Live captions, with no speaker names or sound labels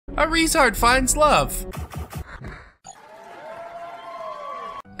A retard finds love.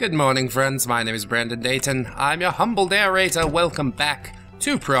 Good morning, friends. My name is Brandon Dayton. I'm your humble narrator. Welcome back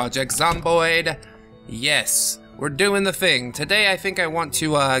to Project Zomboid. Yes, we're doing the thing. Today I think I want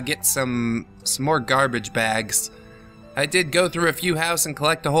to get some more garbage bags. I did go through a few houses and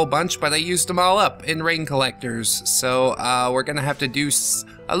collect a whole bunch, but I used them all up in rain collectors. So we're gonna have to do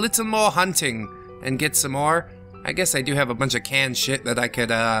a little more hunting and get some more. I guess I do have a bunch of canned shit that I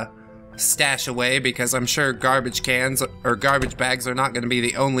could stash away, because I'm sure garbage cans or garbage bags are not going to be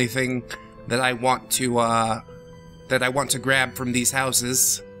the only thing that I want to grab from these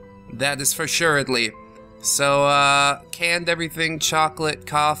houses. That is for surely. So canned everything, chocolate,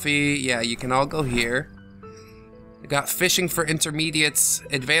 coffee, yeah, you can all go here. I got fishing for intermediates,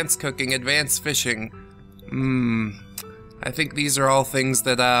 advanced cooking, advanced fishing. I think these are all things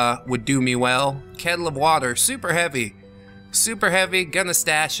that would do me well. Kettle of water, super heavy, gonna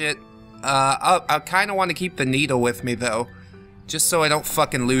stash it. I kind of want to keep the needle with me though, just so I don't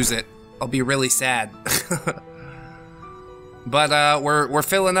fucking lose it. I'll be really sad. But we're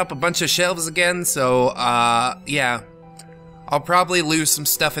filling up a bunch of shelves again, so yeah, I'll probably lose some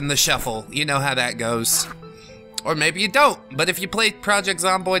stuff in the shuffle. You know how that goes. Or maybe you don't, but if you played Project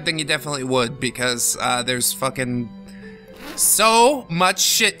Zomboid, then you definitely would, because there's fucking so much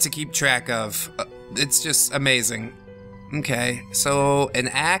shit to keep track of. It's just amazing. Okay, so an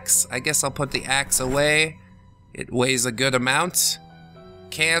axe. I guess I'll put the axe away. It weighs a good amount.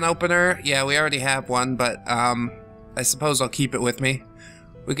 Can opener. Yeah, we already have one, but I suppose I'll keep it with me.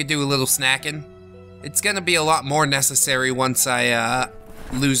 We could do a little snacking. It's gonna be a lot more necessary once I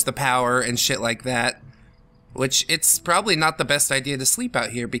lose the power and shit like that. Which, it's probably not the best idea to sleep out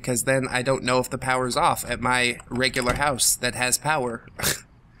here, because then I don't know if the power's off at my regular house that has power.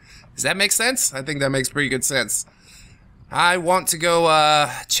 Does that make sense? I think that makes pretty good sense. I want to go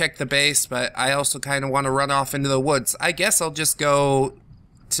check the base, but I also kind of want to run off into the woods. I guess I'll just go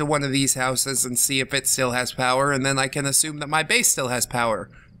to one of these houses and see if it still has power, and then I can assume that my base still has power.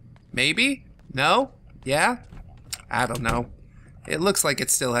 Maybe? No? Yeah? I don't know. It looks like it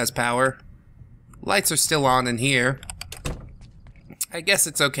still has power. Lights are still on in here. I guess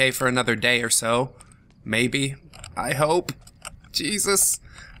it's okay for another day or so. Maybe. I hope. Jesus.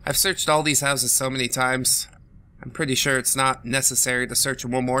 I've searched all these houses so many times. I'm pretty sure it's not necessary to search them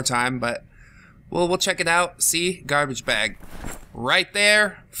one more time, but we'll check it out. See? Garbage bag. Right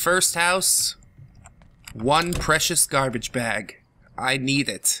there. First house. One precious garbage bag. I need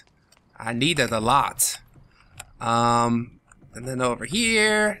it. I need it a lot. And then over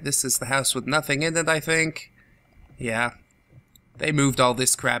here, this is the house with nothing in it, I think. Yeah. They moved all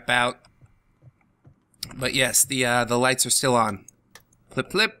this crap out. But yes, the lights are still on. Flip,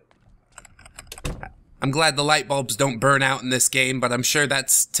 flip. I'm glad the light bulbs don't burn out in this game, but I'm sure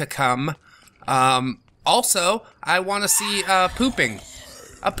that's to come. Also, I want to see pooping.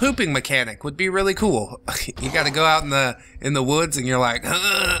 A pooping mechanic would be really cool. You gotta go out in the woods and you're like,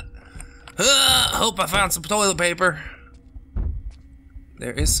 hope I found some toilet paper.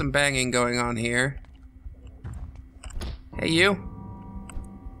 There is some banging going on here. Hey, you.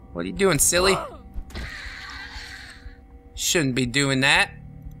 What are you doing, silly? Shouldn't be doing that.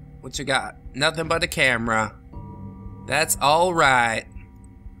 What you got? Nothing but a camera. That's alright.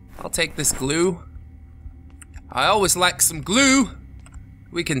 I'll take this glue. I always like some glue.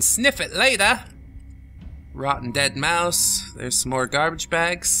 We can sniff it later. Rotten dead mouse. There's some more garbage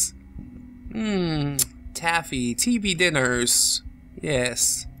bags. Taffy. TV dinners.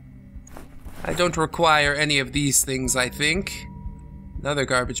 Yes. I don't require any of these things, I think. Another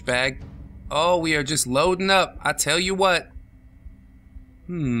garbage bag. Oh, we are just loading up. I tell you what.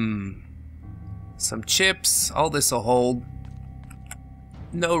 Some chips. All this will hold.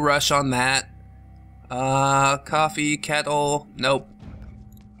 No rush on that. Coffee, kettle. Nope.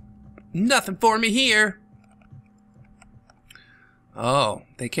 Nothing for me here. Oh,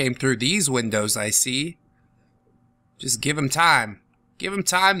 they came through these windows, I see. Just give them time. Give them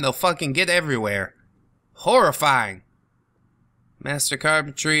time, they'll fucking get everywhere. Horrifying. Master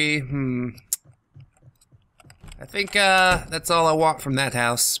carpentry, I think, that's all I want from that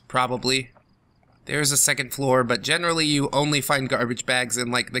house, probably. There's a second floor, but generally you only find garbage bags in,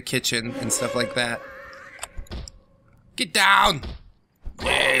 like, the kitchen and stuff like that. Get down!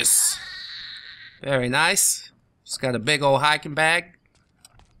 Yes! Very nice. Just got a big old hiking bag.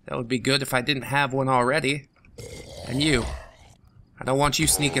 That would be good if I didn't have one already. And you. I don't want you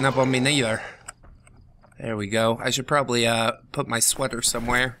sneaking up on me neither. There we go. I should probably put my sweater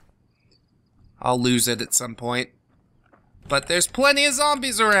somewhere. I'll lose it at some point. But there's plenty of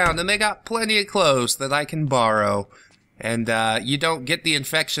zombies around, and they got plenty of clothes that I can borrow. And you don't get the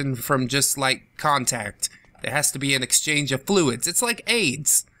infection from just, like, contact. There has to be an exchange of fluids. It's like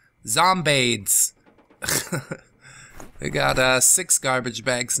AIDS. Zombaids. We got 6 garbage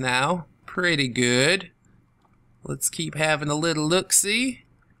bags now. Pretty good. Let's keep having a little look-see.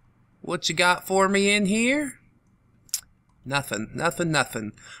 What you got for me in here? Nothing.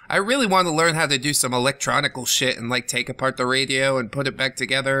 I really want to learn how to do some electronical shit and, like, take apart the radio and put it back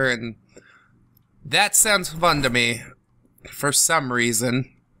together, and that sounds fun to me. For some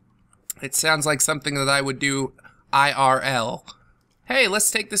reason. It sounds like something that I would do IRL. Hey,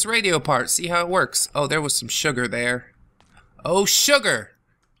 let's take this radio apart, see how it works. Oh, there was some sugar there. Oh, sugar!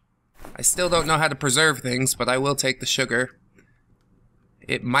 I still don't know how to preserve things, but I will take the sugar.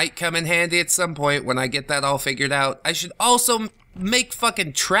 It might come in handy at some point when I get that all figured out. I should also make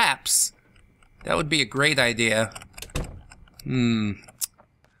fucking traps. That would be a great idea. But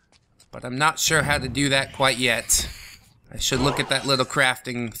I'm not sure how to do that quite yet. I should look at that little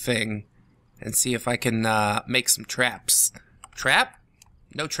crafting thing and see if I can make some traps. Trap?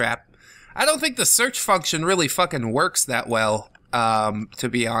 No trap. I don't think the search function really fucking works that well, to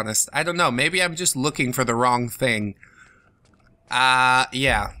be honest. I don't know. Maybe I'm just looking for the wrong thing.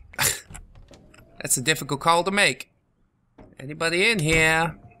 Yeah. That's a difficult call to make. Anybody in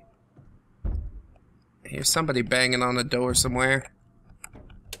here? Here's somebody banging on a door somewhere.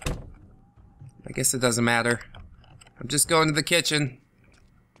 I guess it doesn't matter. I'm just going to the kitchen.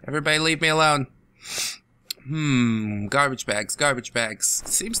 Everybody leave me alone. Garbage bags.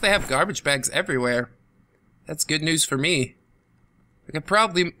 Seems they have garbage bags everywhere. That's good news for me. I could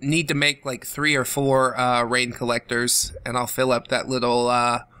probably need to make like 3 or 4 rain collectors, and I'll fill up that little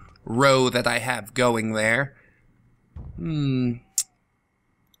row that I have going there. Nothing.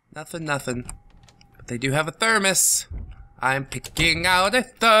 But they do have a thermos. I'm picking out a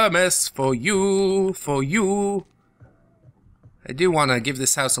thermos for you, I do want to give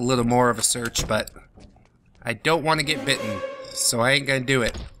this house a little more of a search, but I don't want to get bitten, so I ain't gonna do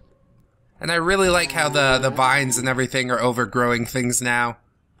it. And I really like how the vines and everything are overgrowing things now.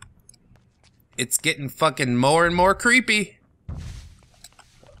 It's getting fucking more and more creepy.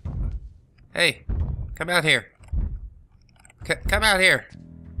 Hey, come out here. Come out here.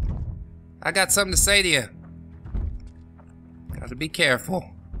 I got something to say to you. Gotta be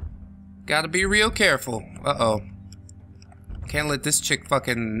careful. Gotta be real careful. Uh-oh. Can't let this chick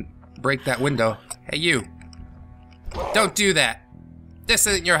fucking break that window. Hey, you. Don't do that. This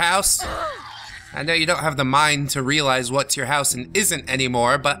isn't your house. I know you don't have the mind to realize what's your house and isn't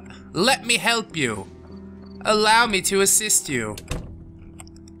anymore, but let me help you. Allow me to assist you.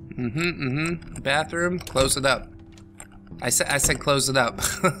 Bathroom, close it up. I said close it up.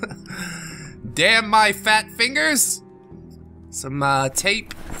 Damn my fat fingers. Some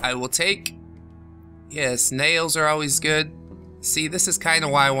tape I will take. Yes, nails are always good. See, this is kind of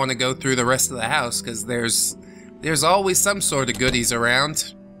why I want to go through the rest of the house, because there's always some sort of goodies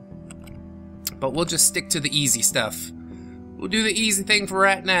around. But we'll just stick to the easy stuff. We'll do the easy thing for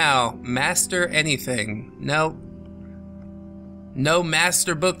right now. Master anything. No. No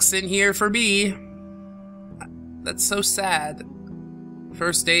master books in here for me. That's so sad.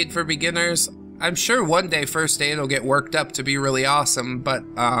 First aid for beginners. I'm sure one day first aid will get worked up to be really awesome, but,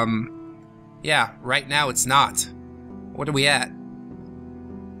 yeah, right now it's not. What are we at?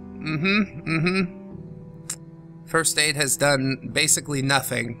 First aid has done basically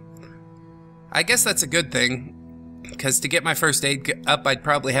nothing. I guess that's a good thing, because to get my first aid up, I'd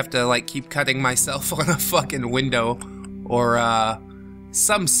probably have to, like, keep cutting myself on a fucking window, or,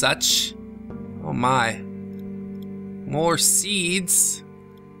 some such. Oh my. More seeds.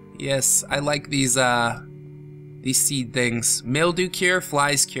 Yes, I like these seed things. Mildew cure,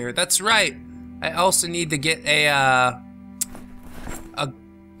 flies cure. That's right. I also need to get a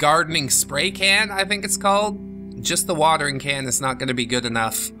gardening spray can, I think it's called. Just the watering can is not going to be good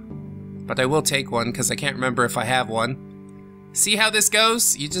enough. But I will take one, because I can't remember if I have one. See how this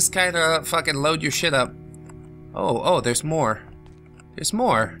goes? You just kind of fucking load your shit up. Oh, there's more. There's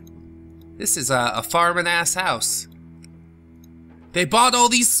more. This is a farming-ass house. They bought all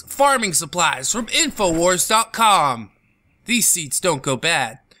these farming supplies from Infowars.com. These seeds don't go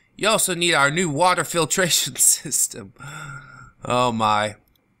bad. You also need our new water filtration system. Oh my.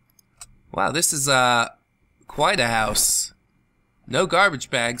 Wow, this is quite a house. No garbage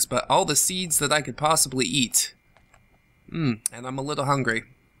bags, but all the seeds that I could possibly eat. And I'm a little hungry.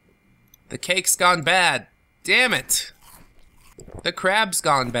 The cake's gone bad. Damn it. The crab's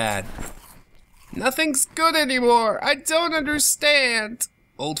gone bad. Nothing's good anymore. I don't understand.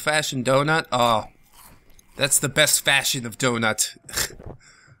 Old-fashioned donut? Oh, that's the best fashion of donut.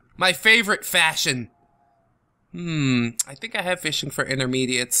 My favorite fashion. I think I have fishing for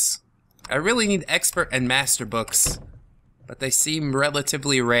intermediates. I really need expert and master books, but they seem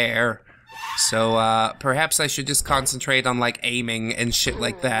relatively rare. So, perhaps I should just concentrate on, like, aiming and shit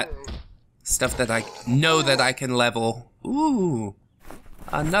like that. Stuff that I know that I can level. Ooh.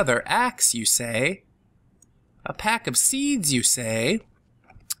 Another axe, you say? A pack of seeds, you say?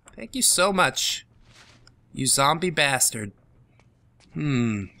 Thank you so much, you zombie bastard.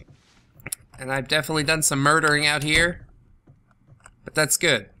 And I've definitely done some murdering out here. But that's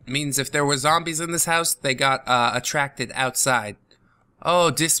good. It means if there were zombies in this house, they got attracted outside.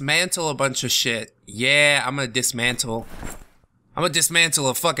 Oh, dismantle a bunch of shit. Yeah, I'm gonna dismantle. I'm gonna dismantle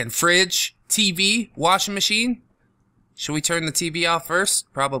a fucking fridge, TV, washing machine. Should we turn the TV off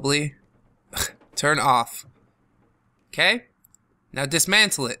first? Probably. Turn off. Okay? Now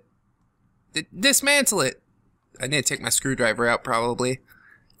dismantle it. Dismantle it. I need to take my screwdriver out, probably.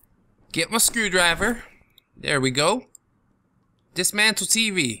 Get my screwdriver. There we go. Dismantle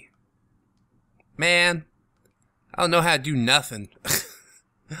TV. Man, I don't know how to do nothing.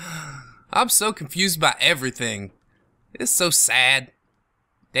 I'm so confused by everything. It's so sad.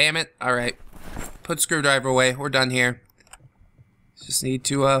 Damn it. Alright. Put screwdriver away. We're done here. Just need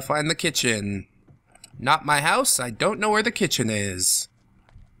to find the kitchen. Not my house. I don't know where the kitchen is.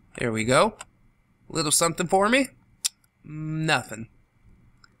 There we go. Little something for me? Nothing.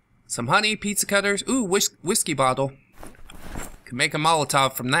 Some honey, pizza cutters. Ooh, whiskey bottle. Can make a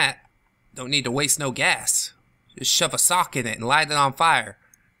Molotov from that. Don't need to waste no gas. Just shove a sock in it and light it on fire.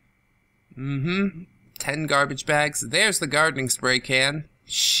 10 garbage bags. There's the gardening spray can.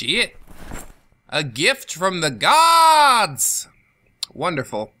 Shit. A gift from the gods!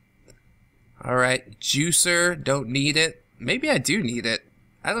 Wonderful. Alright, juicer. Don't need it. Maybe I do need it.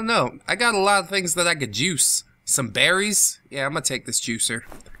 I don't know. I got a lot of things that I could juice. Some berries? Yeah, I'm gonna take this juicer.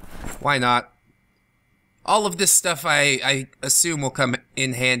 Why not? All of this stuff I assume will come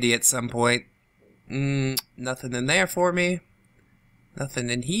in handy at some point. Nothing in there for me. Nothing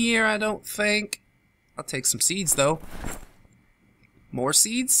in here, I don't think. I'll take some seeds, though. More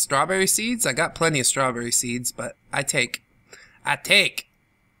seeds? Strawberry seeds? I got plenty of strawberry seeds, but I take.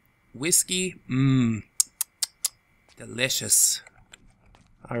 Whiskey? Delicious.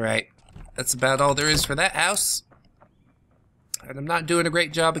 Alright. That's about all there is for that house. And I'm not doing a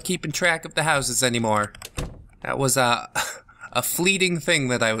great job of keeping track of the houses anymore. That was a fleeting thing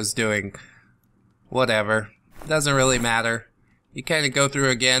that I was doing. Whatever. Doesn't really matter. You kind of go through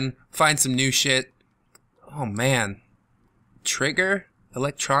again, find some new shit. Oh man. Trigger?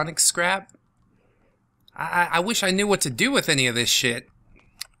 Electronic scrap? I wish I knew what to do with any of this shit.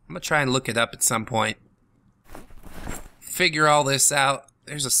 I'm gonna try and look it up at some point. Figure all this out.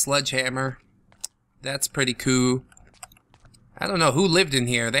 There's a sledgehammer. That's pretty cool. I don't know who lived in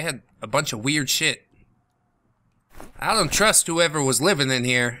here. They had a bunch of weird shit. I don't trust whoever was living in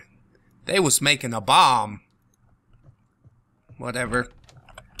here. They was making a bomb. Whatever.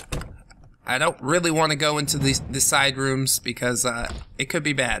 I don't really want to go into the side rooms because it could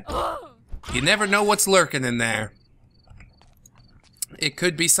be bad. You never know what's lurking in there. It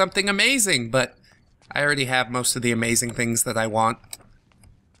could be something amazing, but I already have most of the amazing things that I want.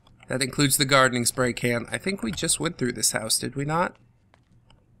 That includes the gardening spray can. I think we just went through this house, did we not?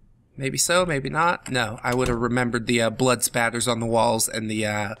 Maybe so, maybe not. No, I would have remembered the blood spatters on the walls and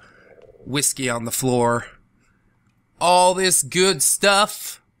the whiskey on the floor. All this good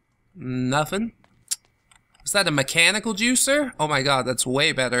stuff. Nothing. Was that a mechanical juicer? Oh my god, that's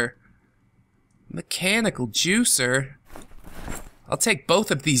way better. Mechanical juicer? I'll take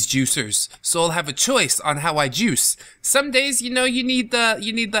both of these juicers, so I'll have a choice on how I juice. Some days, you know, you need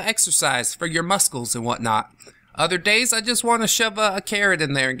the exercise for your muscles and whatnot. Other days, I just want to shove a carrot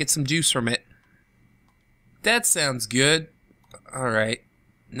in there and get some juice from it. That sounds good. Alright.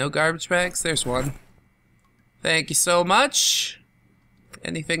 No garbage bags? There's one. Thank you so much.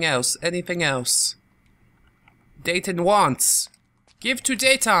 Anything else? Anything else? Dayton wants. Give to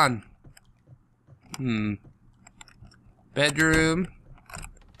Dayton. Bedroom.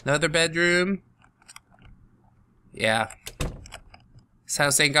 Another bedroom. Yeah. This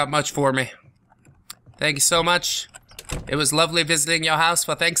house ain't got much for me. Thank you so much. It was lovely visiting your house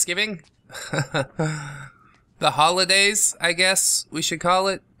for Thanksgiving. The holidays, I guess we should call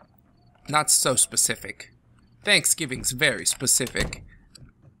it. Not so specific. Thanksgiving's very specific.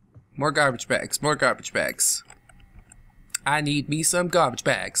 More garbage bags, more garbage bags. I need me some garbage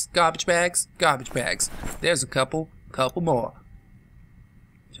bags. Garbage bags, garbage bags. There's a couple more.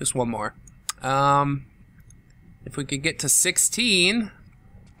 Just one more. If we could get to 16,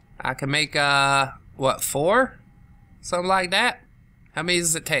 I can make, what, 4? Something like that? How many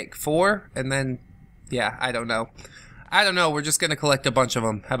does it take? 4? And then Yeah, I don't know. I don't know, we're just gonna collect a bunch of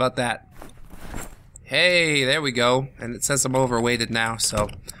them. How about that? Hey, there we go. And it says I'm overweighted now, so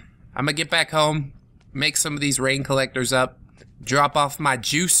I'm gonna get back home, make some of these rain collectors up, drop off my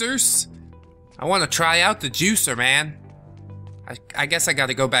juicers. I wanna try out the juicer, man. I guess I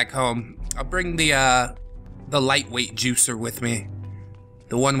gotta go back home. I'll bring the lightweight juicer with me.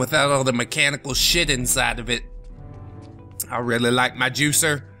 The one without all the mechanical shit inside of it. I really like my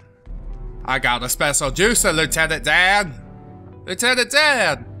juicer. I got a special juicer, Lieutenant Dan. Lieutenant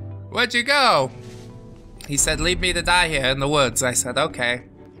Dan, where'd you go? He said, leave me to die here in the woods. I said, okay.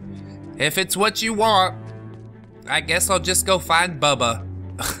 If it's what you want, I guess I'll just go find Bubba.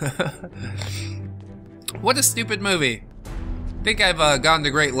 What a stupid movie. I think I've gone to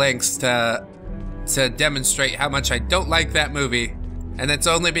great lengths to demonstrate how much I don't like that movie. And it's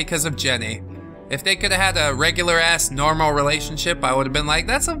only because of Jenny. If they could have had a regular-ass, normal relationship, I would have been like,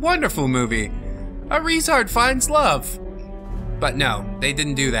 that's a wonderful movie. A retard finds love. But no, they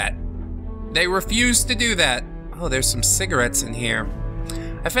didn't do that. They refused to do that. Oh, there's some cigarettes in here.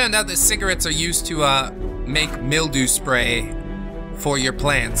 I found out that cigarettes are used to make mildew spray for your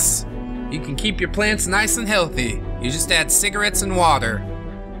plants. You can keep your plants nice and healthy. You just add cigarettes and water.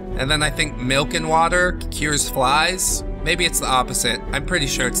 And then I think milk and water cures flies. Maybe it's the opposite. I'm pretty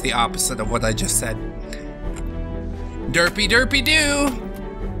sure it's the opposite of what I just said. Derpy derpy do.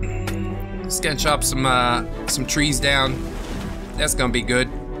 Just gonna chop some trees down. That's gonna be good.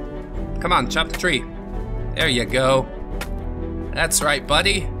 Come on, chop the tree. There you go. That's right,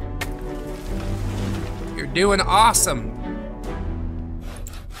 buddy. You're doing awesome.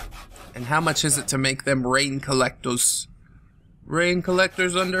 And how much is it to make them rain collectors? Rain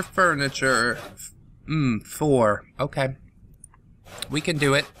collectors under furniture. 4. Okay. We can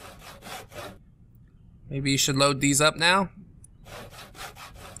do it. Maybe you should load these up now.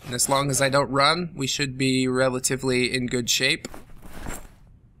 And as long as I don't run, we should be relatively in good shape.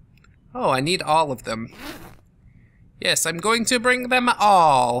 Oh, I need all of them. Yes, I'm going to bring them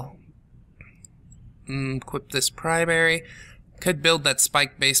all. Equip this primary. Could build that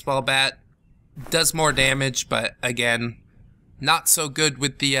spiked baseball bat. Does more damage, but again, not so good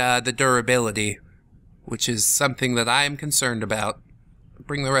with the durability, which is something that I am concerned about.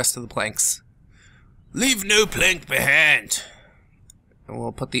 Bring the rest of the planks. Leave no plank behind. And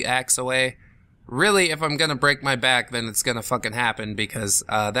we'll put the axe away. Really, if I'm gonna break my back, then it's gonna fucking happen, because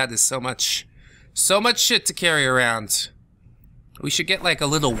that is so much shit to carry around. We should get like a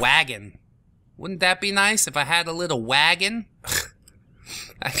little wagon. Wouldn't that be nice if I had a little wagon?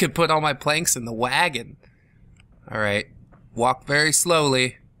 I could put all my planks in the wagon. Alright. Walk very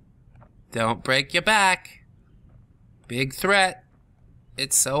slowly. Don't break your back. Big threat.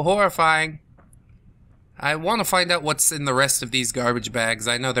 It's so horrifying. I want to find out what's in the rest of these garbage bags.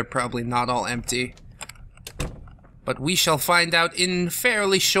 I know they're probably not all empty. But we shall find out in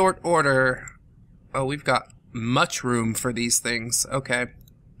fairly short order. Oh, we've got much room for these things. Okay.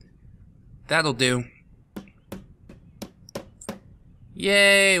 That'll do.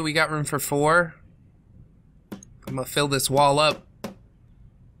 Yay, we got room for 4. I'm gonna fill this wall up.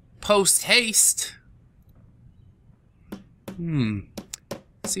 Post haste.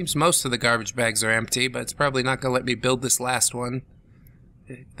 Seems most of the garbage bags are empty, but it's probably not gonna let me build this last one.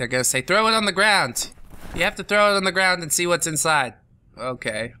 They're gonna say, throw it on the ground. You have to throw it on the ground and see what's inside.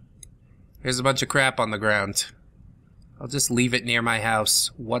 Okay. Here's a bunch of crap on the ground. I'll just leave it near my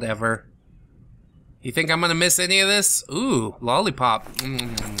house. Whatever. You think I'm gonna miss any of this? Ooh, lollipop.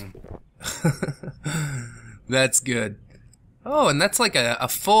 That's good. Oh, and that's like a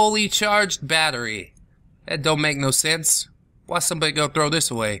fully charged battery. That don't make no sense. Why somebody go throw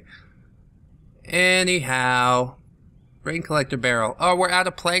this away? Anyhow. Rain collector barrel. Oh, we're out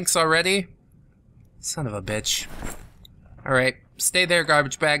of planks already? Son of a bitch. Alright, stay there,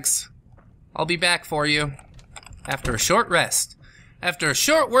 garbage bags. I'll be back for you. After a short rest. After a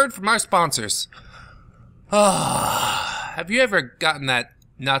short word from our sponsors. Oh, have you ever gotten that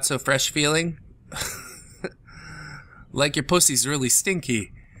not-so-fresh feeling? Like your pussy's really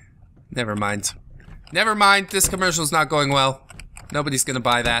stinky. Never mind. Never mind, this commercial's not going well. Nobody's gonna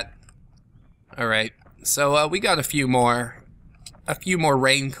buy that. Alright, so we got a few more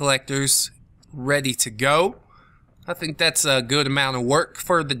rain collectors ready to go. I think that's a good amount of work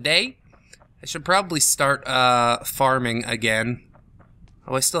for the day. I should probably start farming again.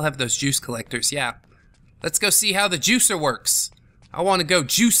 Oh, I still have those juice collectors, yeah. Let's go see how the juicer works. I want to go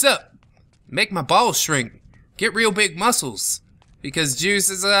juice up. Make my balls shrink. Get real big muscles. Because juice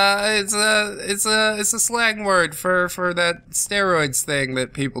is it's a slang word for that steroids thing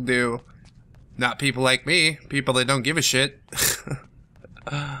that people do. Not people like me. People that don't give a shit.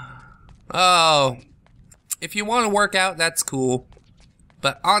 Oh, If you want to work out, that's cool.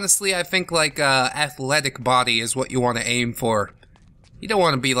 But honestly, I think like athletic body is what you want to aim for. You don't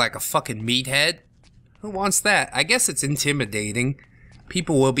want to be like a fucking meathead. Who wants that? I guess it's intimidating.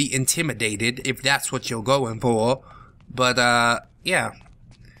 People will be intimidated if that's what you're going for. But yeah.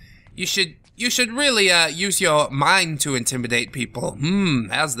 You should really use your mind to intimidate people.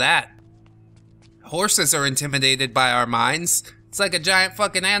 How's that? Horses are intimidated by our minds. It's like a giant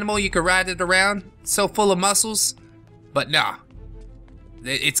fucking animal, you can ride it around, so full of muscles. But nah,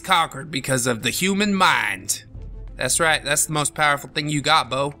 it's conquered because of the human mind. That's right, that's the most powerful thing you got,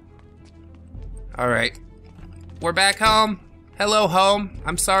 Bo. Alright, we're back home. Hello, home.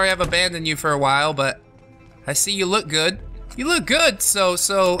 I'm sorry I've abandoned you for a while, but I see you look good. You look good, so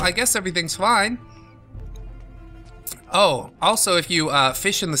I guess everything's fine. Oh, also if you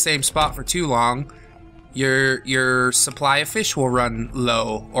fish in the same spot for too long, your supply of fish will run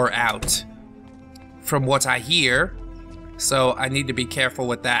low or out, from what I hear. So I need to be careful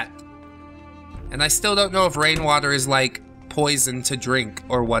with that. And I still don't know if rainwater is like poison to drink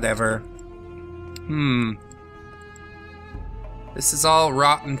or whatever. This is all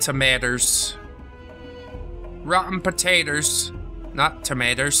rotten tomatoes. Rotten potatoes, not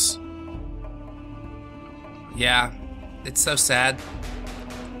tomatoes. Yeah, it's so sad.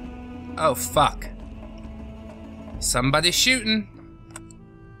 Oh fuck. Somebody's shooting.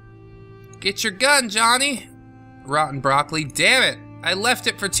 Get your gun, Johnny. Rotten broccoli. Damn it. I left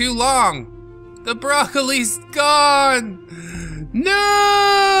it for too long. The broccoli's gone.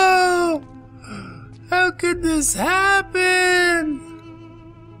 No! How could this happen?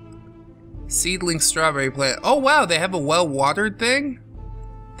 Seedling strawberry plant. Oh wow, they have a well-watered thing?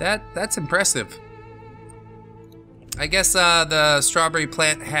 That's impressive. I guess the strawberry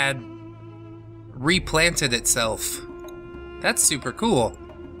plant had replanted itself. That's super cool.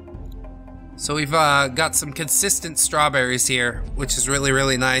 So we've got some consistent strawberries here, which is really,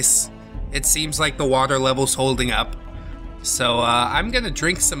 really nice. It seems like the water level's holding up. So I'm gonna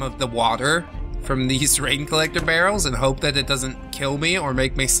drink some of the water from these rain collector barrels and hope that it doesn't kill me or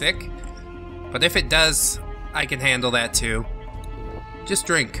make me sick. But if it does, I can handle that too. Just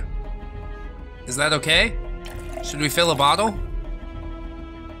drink. Is that okay? Should we fill a bottle?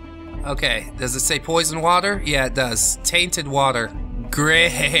 Okay, does it say poison water? Yeah, it does. Tainted water.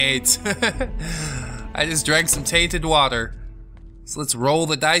 Great! I just drank some tainted water. So let's roll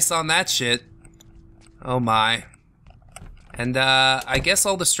the dice on that shit. Oh my. And I guess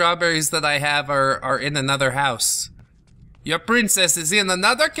all the strawberries that I have are in another house. Your princess is in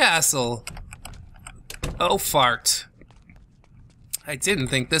another castle! Oh fart. I didn't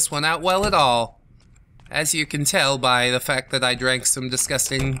think this one out well at all. As you can tell by the fact that I drank some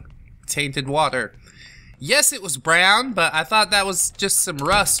disgusting tainted water. Yes, it was brown, but I thought that was just some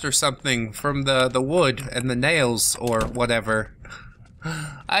rust or something from the wood and the nails or whatever.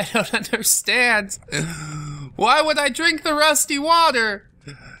 I don't understand. Why would I drink the rusty water?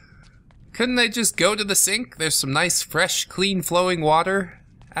 Couldn't I just go to the sink? There's some nice, fresh, clean flowing water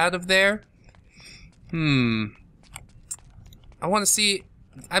out of there. I want to see.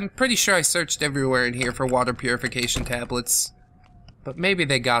 I'm pretty sure I searched everywhere in here for water purification tablets. But maybe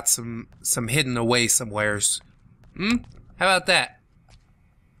they got some hidden away somewheres. How about that?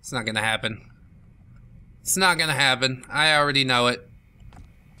 It's not gonna happen. It's not gonna happen. I already know it.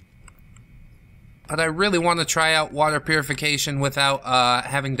 But I really want to try out water purification without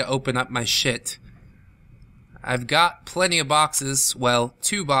having to open up my shit. I've got plenty of boxes. Well,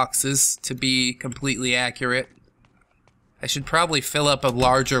 2 boxes to be completely accurate. I should probably fill up a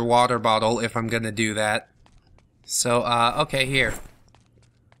larger water bottle if I'm gonna do that. So, okay, here.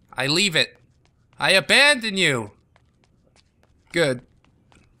 I leave it. I abandon you! Good.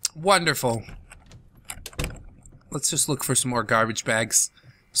 Wonderful. Let's just look for some more garbage bags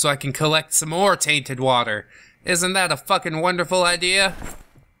so I can collect some more tainted water. Isn't that a fucking wonderful idea?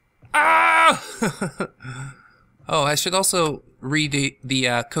 Ah! Oh, I should also read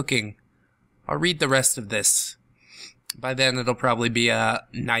the cooking. I'll read the rest of this. By then it'll probably be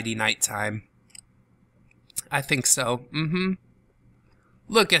nighty-night time. I think so.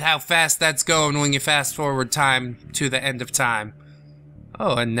 Look at how fast that's going when you fast forward time to the end of time.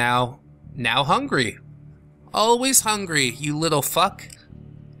 Oh, and now hungry. Always hungry, you little fuck.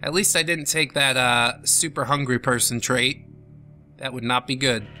 At least I didn't take that super hungry person trait. That would not be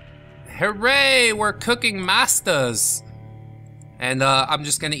good. Hooray, we're cooking masters. And I'm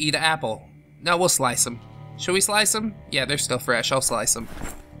just gonna eat an apple. No, we'll slice them. Should we slice them? Yeah, they're still fresh. I'll slice them.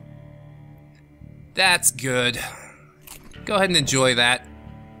 That's good. Go ahead and enjoy that.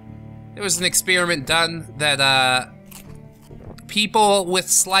 There was an experiment done that people with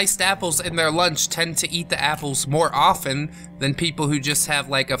sliced apples in their lunch tend to eat the apples more often than people who just have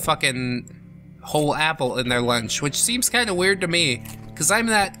like a fucking whole apple in their lunch, which seems kind of weird to me, because I'm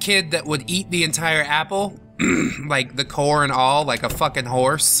that kid that would eat the entire apple, like the core and all, like a fucking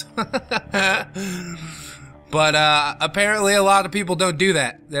horse. But apparently a lot of people don't do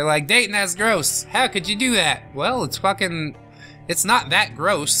that. They're like, Dayton, that's gross. How could you do that? Well, it's not that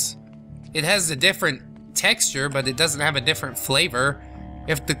gross. It has a different texture, but it doesn't have a different flavor.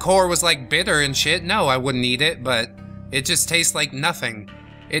 If the core was like bitter and shit, no, I wouldn't eat it, but it just tastes like nothing.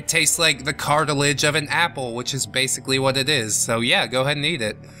 It tastes like the cartilage of an apple, which is basically what it is. So yeah, go ahead and eat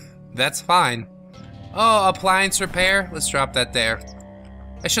it. That's fine. Oh, appliance repair. Let's drop that there.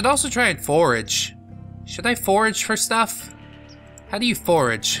 I should also try and forage. Should I forage for stuff? How do you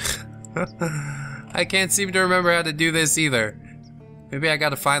forage? I can't seem to remember how to do this either. Maybe I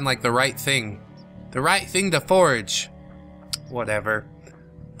gotta find like the right thing. The right thing to forage. Whatever.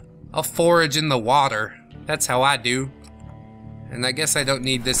 I'll forage in the water. That's how I do. And I guess I don't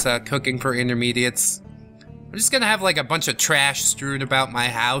need this cooking for intermediates. I'm just gonna have like a bunch of trash strewn about my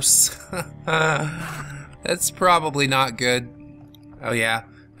house. That's probably not good. Oh yeah.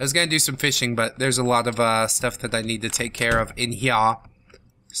 I was gonna do some fishing, but there's a lot of stuff that I need to take care of in here.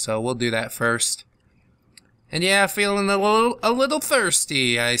 So we'll do that first. And yeah, feeling a little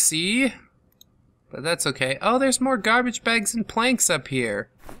thirsty, I see. But that's okay. Oh, there's more garbage bags and planks up here.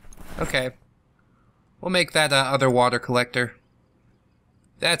 Okay. We'll make that other water collector.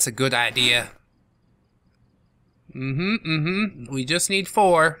 That's a good idea. We just need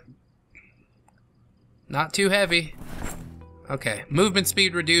 4. Not too heavy. Okay, movement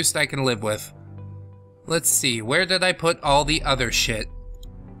speed reduced I can live with. Let's see, where did I put all the other shit?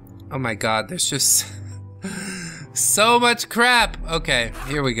 Oh my god, there's just so much crap. Okay,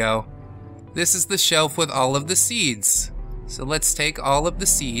 here we go. This is the shelf with all of the seeds. So let's take all of the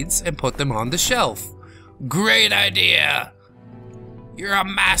seeds and put them on the shelf. Great idea! You're a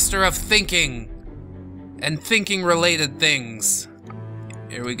master of thinking and thinking related things.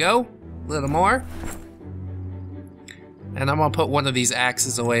 Here we go, a little more. And I'm gonna put one of these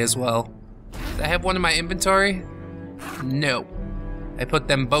axes away as well. Do I have one in my inventory? No. I put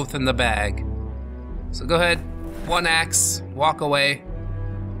them both in the bag. So go ahead, 1 axe, walk away.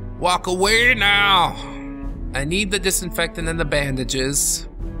 Walk away now! I need the disinfectant and the bandages.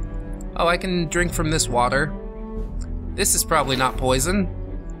 Oh, I can drink from this water. This is probably not poison.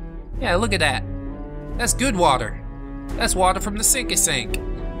 Yeah, look at that. That's good water. That's water from the sinky sink.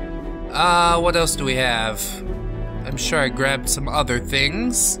 What else do we have? I'm sure I grabbed some other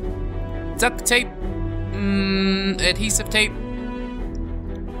things. Duct tape. Adhesive tape.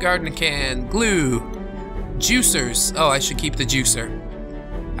 Garden can. Glue. Juicers. Oh, I should keep the juicer.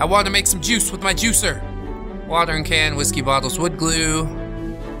 I want to make some juice with my juicer. Watering can, whiskey bottles, wood glue.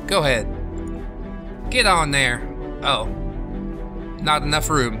 Go ahead. Get on there. Oh. Not enough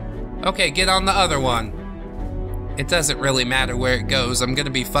room. Okay, get on the other one. It doesn't really matter where it goes. I'm gonna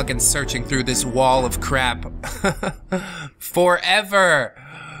be fucking searching through this wall of crap. Forever.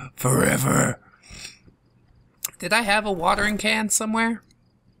 Forever. Did I have a watering can somewhere?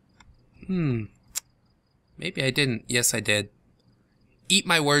 Maybe I didn't. Yes, I did. Eat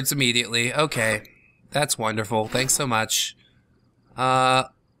my words immediately. Okay. That's wonderful. Thanks so much.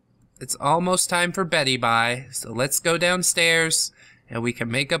 It's almost time for Betty Bye, so let's go downstairs and we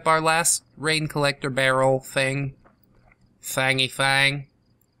can make up our last rain collector barrel thing. Fangy fang.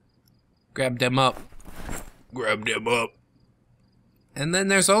 Grab them up. Grab them up. And then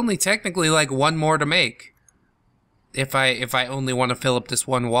there's only technically like 1 more to make. If I only want to fill up this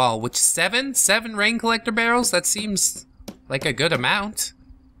 1 wall, which 7 rain collector barrels? That seems like a good amount.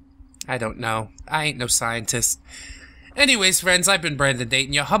 I don't know. I ain't no scientist. Anyways, friends, I've been Brandon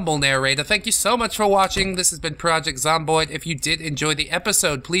Dayton, your humble narrator. Thank you so much for watching. This has been Project Zomboid. If you did enjoy the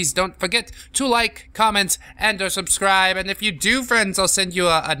episode, please don't forget to like, comment, and or subscribe. And if you do, friends, I'll send you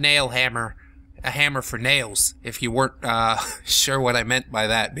a nail hammer. A hammer for nails, if you weren't sure what I meant by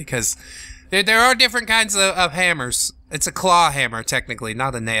that, because there are different kinds of hammers. It's a claw hammer, technically,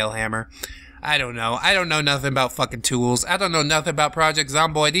 not a nail hammer. I don't know. I don't know nothing about fucking tools. I don't know nothing about Project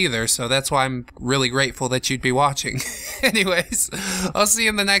Zomboid either, so that's why I'm really grateful that you'd be watching. Anyways, I'll see you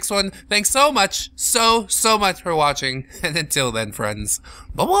in the next one. Thanks so much, so much for watching. And until then, friends,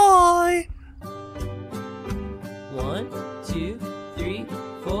 bye-bye! 1, 2, 3,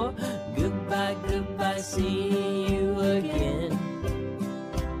 4. Goodbye, goodbye, see you again.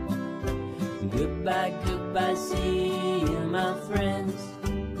 Goodbye, goodbye, see you, my friends.